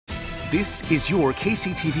This is your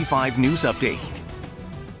KCTV5 News Update.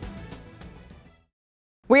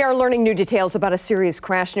 We are learning new details about a serious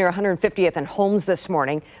crash near 150th and Holmes this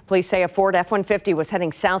morning. Police say a Ford F-150 was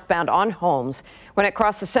heading southbound on Holmes when it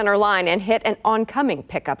crossed the center line and hit an oncoming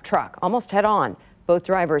pickup truck, almost head on. Both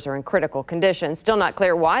drivers are in critical condition. Still not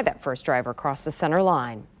clear why that first driver crossed the center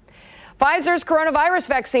line. Pfizer's coronavirus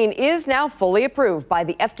vaccine is now fully approved by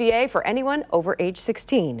the FDA for anyone over age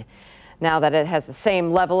 16. Now that it has the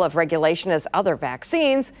same level of regulation as other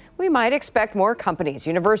vaccines, we might expect more companies,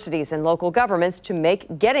 universities, and local governments to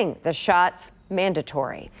make getting the shots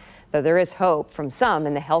mandatory. Though there is hope from some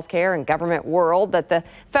in the healthcare and government world that the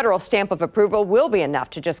federal stamp of approval will be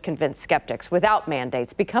enough to just convince skeptics without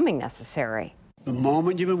mandates becoming necessary. The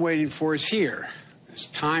moment you've been waiting for is here. It's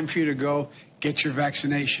time for you to go get your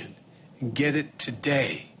vaccination and get it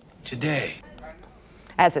today.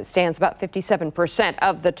 As it stands, about 57%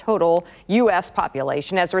 of the total U.S.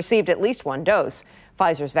 population has received at least one dose.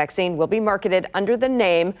 Pfizer's vaccine will be marketed under the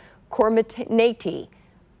name Comirnaty.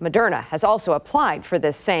 Moderna has also applied for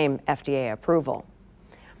this same FDA approval.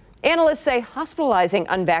 Analysts say hospitalizing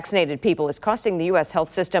unvaccinated people is costing the U.S.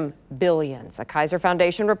 health system billions. A Kaiser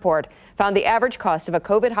Foundation report found the average cost of a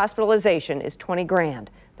COVID hospitalization is $20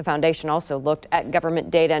 grand. The foundation also looked at government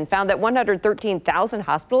data and found that 113,000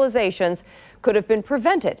 hospitalizations could have been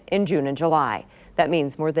prevented in June and July. That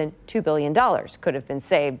means more than $2 billion could have been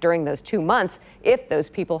saved during those 2 months if those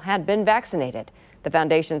people had been vaccinated. The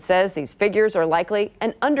foundation says these figures are likely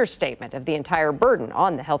an understatement of the entire burden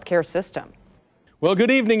on the healthcare system. Well,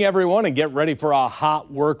 good evening, everyone, and get ready for a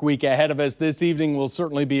hot work week ahead of us. This evening will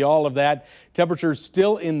certainly be all of that. Temperatures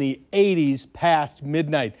still in the 80s past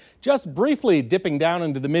midnight, just briefly dipping down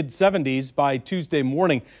into the mid-70s by Tuesday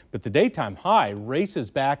morning. But the daytime high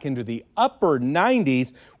races back into the upper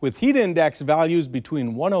 90s with heat index values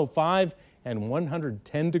between 105 and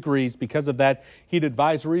 110 degrees. Because of that, heat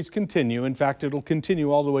advisories continue. In fact, it'll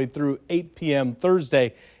continue all the way through 8 p.m.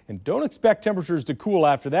 Thursday. And don't expect temperatures to cool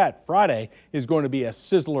after that. Friday is going to be a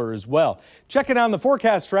sizzler as well. Checking on the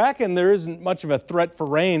forecast track, and there isn't much of a threat for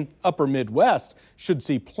rain. Upper Midwest should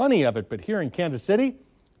see plenty of it, but here in Kansas City,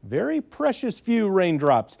 very precious few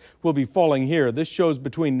raindrops will be falling here. This shows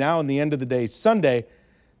between now and the end of the day Sunday,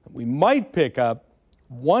 we might pick up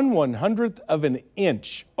 1/100th of an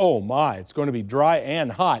inch. Oh my, it's going to be dry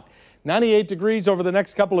and hot. 98 degrees over the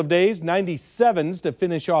next couple of days, 97s to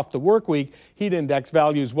finish off the work week. Heat index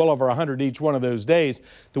values well over 100 each one of those days.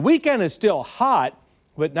 The weekend is still hot,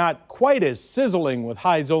 but not quite as sizzling with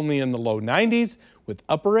highs only in the low 90s, with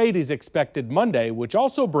upper 80s expected Monday, which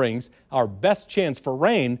also brings our best chance for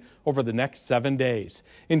rain over the next 7 days.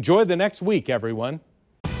 Enjoy the next week, everyone.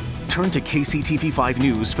 Turn to KCTV5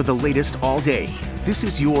 News for the latest all day. This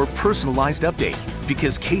is your personalized update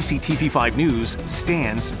because KCTV5 News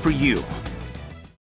stands for you.